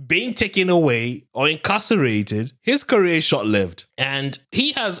him being taken away or incarcerated, his career is short-lived. And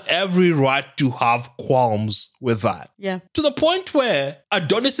he has every right to have qualms with that. Yeah. To the point where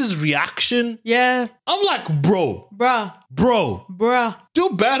Adonis's reaction, yeah, I'm like, bruh, do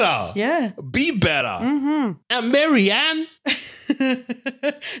better. Yeah. Be better. Mm-hmm. And Marianne?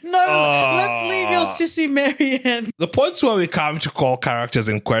 No, let's leave your sissy Marianne. The points where we come to call characters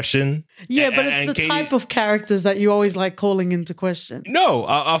in question. Yeah, but it's the type of characters that you always like calling into question. No,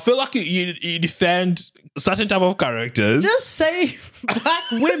 I feel like you defend certain type of characters. Just say black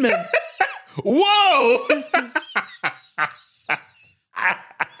women. Whoa!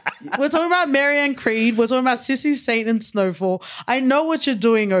 We're talking about Marianne Creed. We're talking about Sissy Saint and Snowfall. I know what you're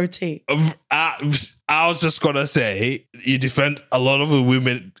doing, OT. I was just going to say, you defend a lot of the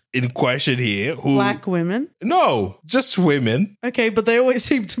women in question here. Black women? No, just women. Okay, but they always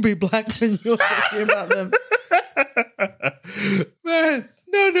seem to be black when you're talking about them. Man,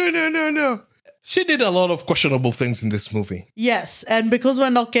 no. She did a lot of questionable things in this movie. Yes, and because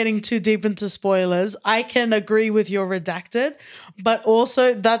we're not getting too deep into spoilers, I can agree with your redacted, but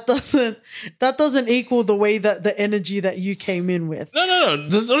also that doesn't equal the way that the energy that you came in with. No.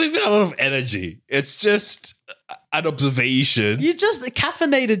 There's not even a lot of energy. It's just an observation. You just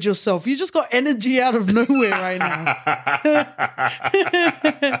caffeinated yourself. You just got energy out of nowhere right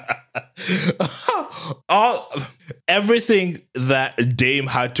now. Everything that Dame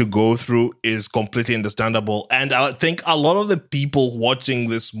had to go through is completely understandable. And I think a lot of the people watching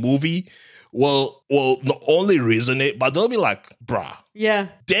this movie will not only resonate, but they'll be like, bruh. Yeah.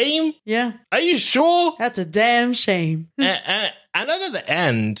 Dame? Yeah. Are you sure? That's a damn shame. And then at the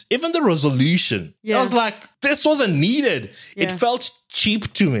end, even the resolution, I was like, this wasn't needed. Yeah. It felt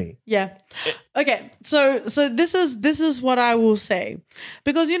cheap to me. Yeah. Okay. So this is what I will say.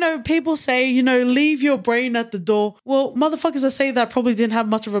 Because, people say, leave your brain at the door. Well, motherfuckers that say that probably didn't have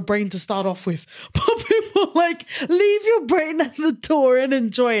much of a brain to start off with. But people like, leave your brain at the door and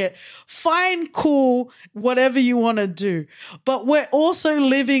enjoy it. Fine, cool, whatever you want to do. But we're also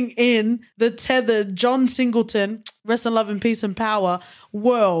living in the tethered John Singleton, rest in love and peace and power,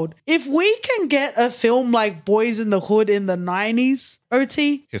 world. If we can get a film like Boys in the Hood in the 90s,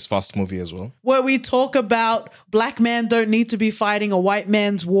 OT, his first movie as well, where we talk about black men don't need to be fighting a white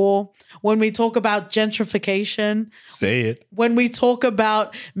man's war, when we talk about gentrification, say it. When we talk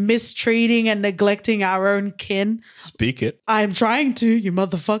about mistreating and neglecting our own kin, speak it. I'm trying to, you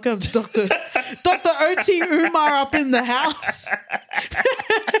motherfucker. Dr. O.T. Umar up in the house.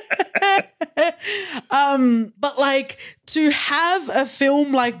 But like, to have a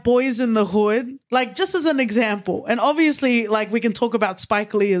film like Boys in the Hood, like just as an example, and obviously like we can talk about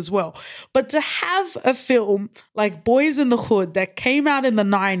Spike Lee as well, but to have a film like Boys in the Hood that came out in the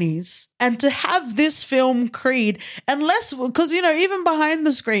 90s, and to have this film Creed, unless, because, you know, even behind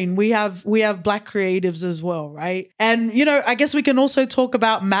the screen, we have black creatives as well, right? And, you know, I guess we can also talk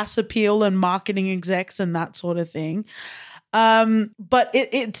about mass appeal and marketing execs and that sort of thing. But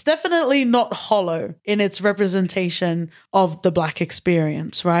it's definitely not hollow in its representation of the black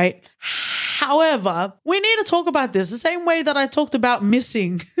experience, right? However, we need to talk about this the same way that I talked about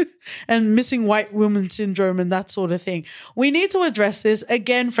missing and missing white woman syndrome and that sort of thing. We need to address this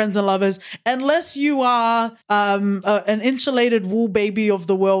again, friends and lovers. Unless you are an insulated wool baby of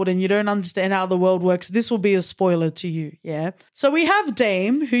the world and you don't understand how the world works, this will be a spoiler to you. Yeah. So we have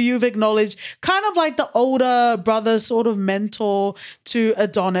Dame, who you've acknowledged, kind of like the older brother, sort of mentor to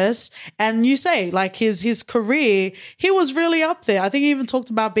Adonis. And you say like his career, he was really up there. I think he even talked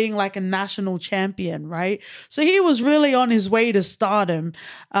about being like a national champion, right? So he was really on his way to stardom.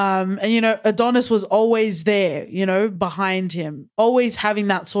 And, you know, Adonis was always there, you know, behind him, always having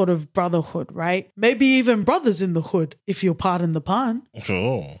that sort of brotherhood, right? Maybe even brothers in the hood, if you'll pardon the pun.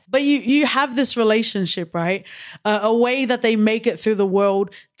 Sure. But you have this relationship, right? A way that they make it through the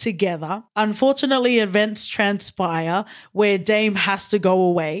world together. Unfortunately, events transpire where Dame has to go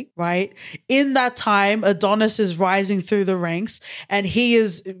away, right? In that time, Adonis is rising through the ranks and he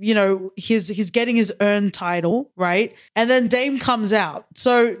is, you know, he's getting his earned title, right? And then Dame comes out.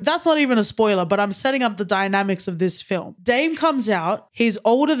 So that's not even a spoiler, but I'm setting up the dynamics of this film. Dame comes out. He's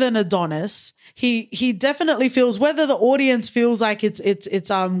older than Adonis. He definitely feels, whether the audience feels like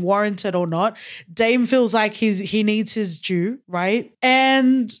it's warranted or not, Dame feels like he needs his due, right?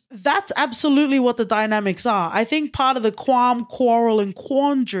 And that's absolutely what the dynamics are. I think part of the quarrel, and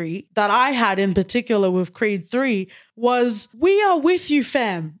quandary that I had in particular with Creed 3 was, we are with you,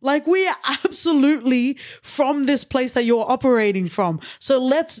 fam. Like, we are absolutely from this place that you're operating from. So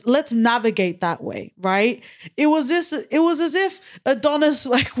let's navigate that way, right? It was as if Adonis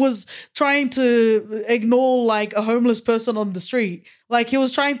like was trying to ignore like a homeless person on the street. Like, he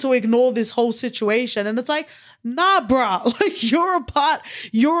was trying to ignore this whole situation. And it's like, nah, bruh, like you're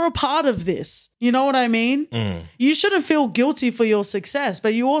a part of this. You know what I mean? You shouldn't feel guilty for your success,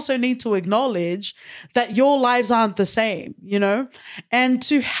 but you also need to acknowledge that your lives aren't the same, you know? And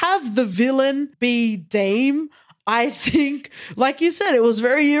to have the villain be Dame, I think, like you said, it was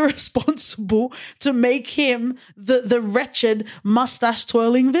very irresponsible to make him the wretched mustache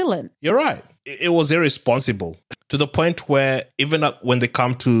twirling villain. You're right. It was irresponsible to the point where even when they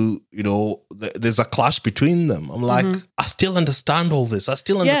come to, you know, there's a clash between them. I'm like, I still understand all this. I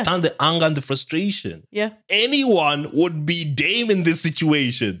still understand the anger and the frustration. Yeah. Anyone would be Dame in this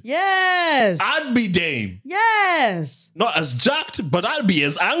situation. Yes. I'd be Dame. Yes. Not as jacked, but I'd be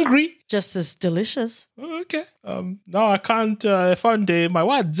as angry. Just as delicious. Okay. No, I can't find my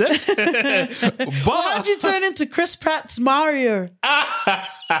words. But how'd you turn into Chris Pratt's Mario?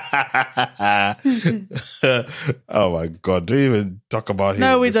 Oh my God. Do we even talk about him?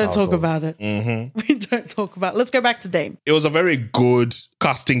 No, we don't talk about it. Mm-hmm. We don't talk about it. Let's go back to Dame. It was a very good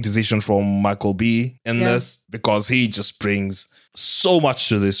casting decision from Michael B. in this, because he just brings so much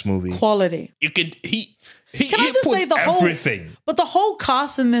to this movie. Quality. Can I just say everything? But the whole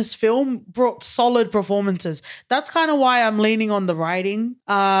cast in this film brought solid performances. That's kind of why I'm leaning on the writing.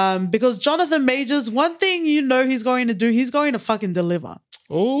 Because Jonathan Majors, one thing you know he's going to do, he's going to fucking deliver.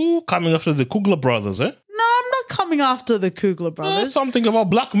 Oh, coming after the Coogler brothers, eh? No, I'm not coming after the Coogler brothers. Something about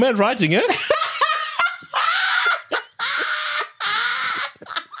black men writing, eh?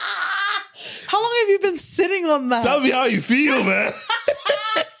 How long have you been sitting on that? Tell me how you feel, man.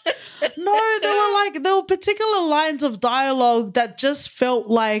 No, there were particular lines of dialogue that just felt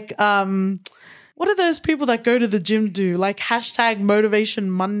like, what are those people that go to the gym do? Like hashtag Motivation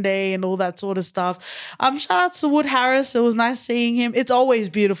Monday and all that sort of stuff. Shout out to Wood Harris. It was nice seeing him. It's always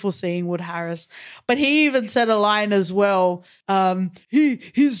beautiful seeing Wood Harris. But he even said a line as well.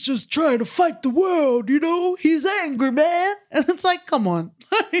 He's just trying to fight the world, you know? He's angry, man. And it's like, come on.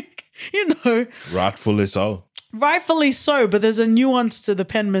 Like, you know. Rightfully so. Rightfully so, but there's a nuance to the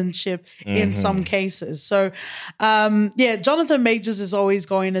penmanship in some cases. So, Jonathan Majors is always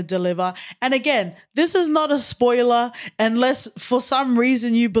going to deliver. And again, this is not a spoiler unless for some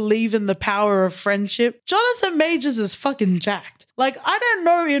reason you believe in the power of friendship. Jonathan Majors is fucking jacked. Like, I don't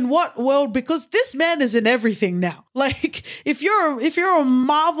know in what world, because this man is in everything now. Like, if you're a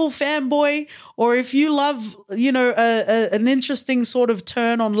Marvel fanboy, or if you love, an interesting sort of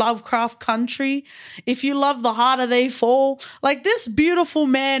turn on Lovecraft Country, if you love The Harder They Fall, like, this beautiful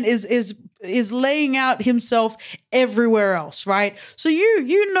man is laying out himself everywhere else, right? So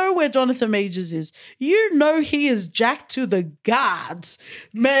you know where Jonathan Majors is. You know he is jacked to the gods.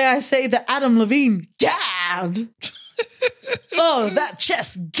 May I say the Adam Levine God. Oh, that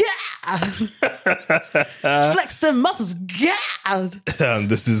chest, God. Flex them muscles, God. And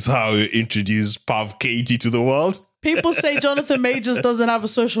this is how you introduce Pav Katie to the world. People say Jonathan Majors doesn't have a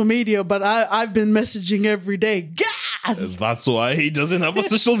social media, but I've been messaging every day. God! That's why he doesn't have a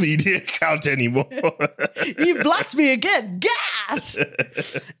social media account anymore. You blocked me again. God!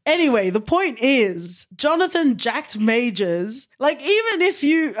 Anyway, the point is, Jonathan jacked Majors. Like, even if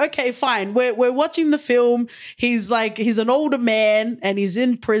okay, fine, we're watching the film. He's an older man and he's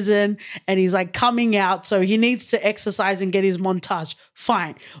in prison and he's like coming out, so he needs to exercise and get his montage.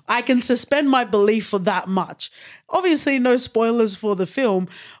 Fine. I can suspend my belief for that much. Obviously, no spoilers for the film,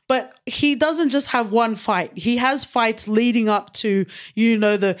 but he doesn't just have one fight. He has fights leading up to,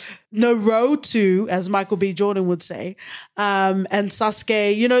 the Naruto, as Michael B. Jordan would say, and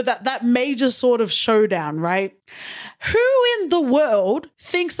Sasuke, that major sort of showdown, right? Who in the world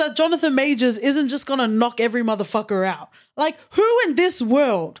thinks that Jonathan Majors isn't just going to knock every motherfucker out? Like, who in this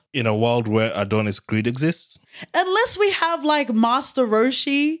world? In a world where Adonis Creed exists? Unless we have like Master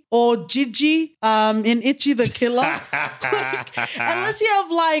Roshi or Gigi in Ichi the Killer. Unless you have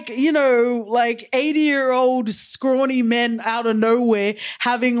like 80-year-old scrawny men out of nowhere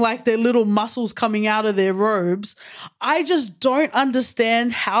having like their little muscles coming out of their robes. I just don't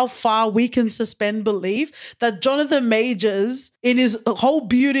understand how far we can suspend belief that Jonathan Majors in his whole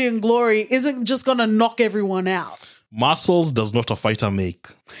beauty and glory isn't just going to knock everyone out. Muscles does not a fighter make.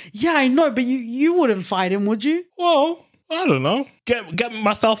 Yeah, I know, but you wouldn't fight him, would you? Well, I don't know. Get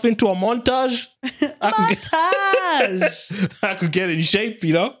myself into a montage. Montage. I could get in shape,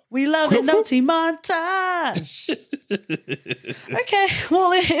 We love a naughty montage. Okay,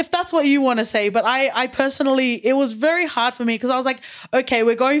 well, if that's what you want to say, but I personally, it was very hard for me because I was like, okay,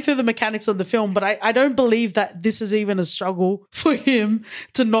 we're going through the mechanics of the film, but I don't believe that this is even a struggle for him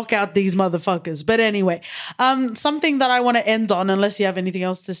to knock out these motherfuckers. But anyway, something that I want to end on, unless you have anything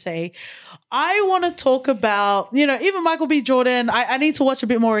else to say, I want to talk about, even Michael B. Jordan, I need to watch a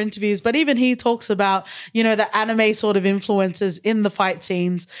bit more interviews, but even he talks about, the anime sort of influences in the fight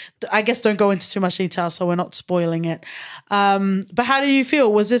scenes. I guess don't go into too much detail so we're not spoiling it. But how do you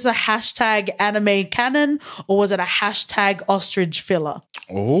feel? Was this a hashtag anime canon or was it a hashtag ostrich filler?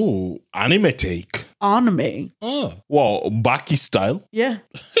 Oh, anime take. Anime. Oh, well, Baki style. Yeah.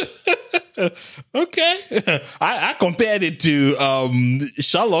 Okay. I compared it to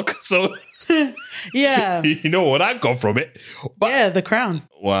Sherlock, so... Yeah. You know what I got from it. But, yeah, The Crown.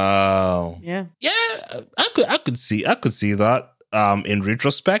 Wow. Yeah. Yeah, I could see that in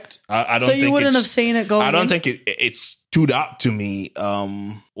retrospect. I don't so you think wouldn't have seen it going I don't think it stood out to me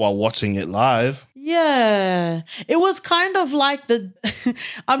while watching it live. Yeah, it was kind of like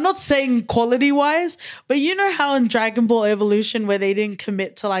I'm not saying quality wise, but you know how in Dragon Ball Evolution where they didn't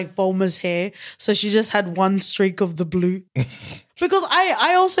commit to like Bulma's hair, so she just had one streak of the blue. Because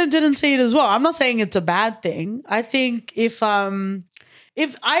I also didn't see it as well. I'm not saying it's a bad thing. I think if I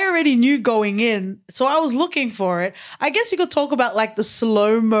already knew going in, so I was looking for it, I guess you could talk about like the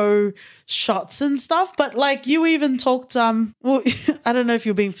slow-mo shots and stuff, but like you even talked, well, I don't know if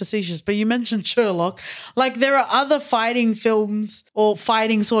you're being facetious, but you mentioned Sherlock. Like there are other fighting films or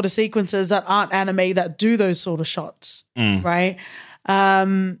fighting sort of sequences that aren't anime that do those sort of shots, right?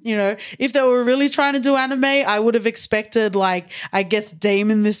 If they were really trying to do anime, I would have expected like, I guess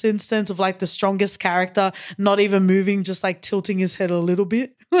Dame in this instance of like the strongest character, not even moving, just like tilting his head a little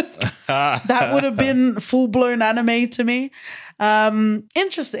bit. That would have been full blown anime to me.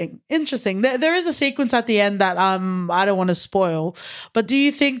 Interesting. There is a sequence at the end that, I don't want to spoil, but do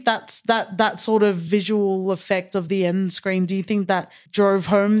you think that sort of visual effect of the end screen, do you think that drove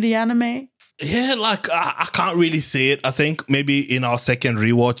home the anime? Yeah, like I can't really say it. I think maybe in our second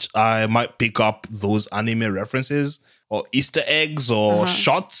rewatch, I might pick up those anime references or Easter eggs or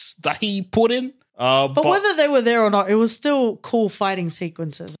shots that he put in. But whether they were there or not, it was still cool fighting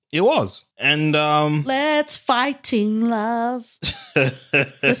sequences. It was. And Let's Fighting Love.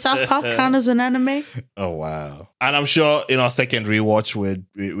 The South Park count as an anime? Oh wow. And I'm sure in our second rewatch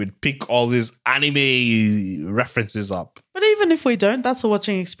we'd pick all these anime references up. But even if we don't, that's a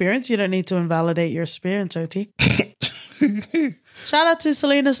watching experience. You don't need to invalidate your experience, OT. Shout out to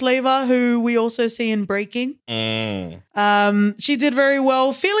Selena Slava, who we also see in Breaking. She did very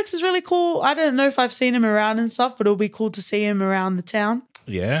well. Felix is really cool. I don't know if I've seen him around and stuff, but it'll be cool to see him around the town.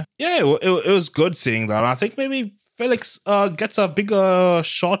 Yeah. It was good seeing that. I think maybe Felix gets a bigger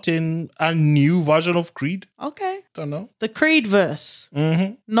shot in a new version of Creed. Okay. Don't know. The Creed verse.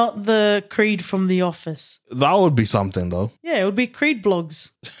 Mm-hmm. Not the Creed from The Office. That would be something, though. Yeah, it would be Creed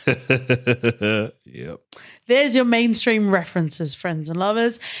blogs. Yep. There's your mainstream references, friends and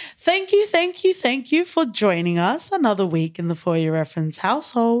lovers. Thank you for joining us another week in the For Your Reference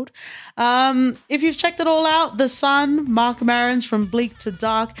household. If you've checked it all out, The Sun, Mark Maron's From Bleak to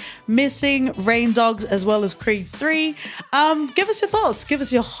Dark, Missing, Rain Dogs, as well as Creed 3. Give us your thoughts. Give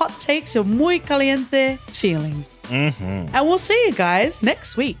us your hot takes, your muy caliente feelings. Mm-hmm. And we'll see you guys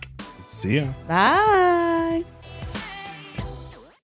next week. See ya. Bye.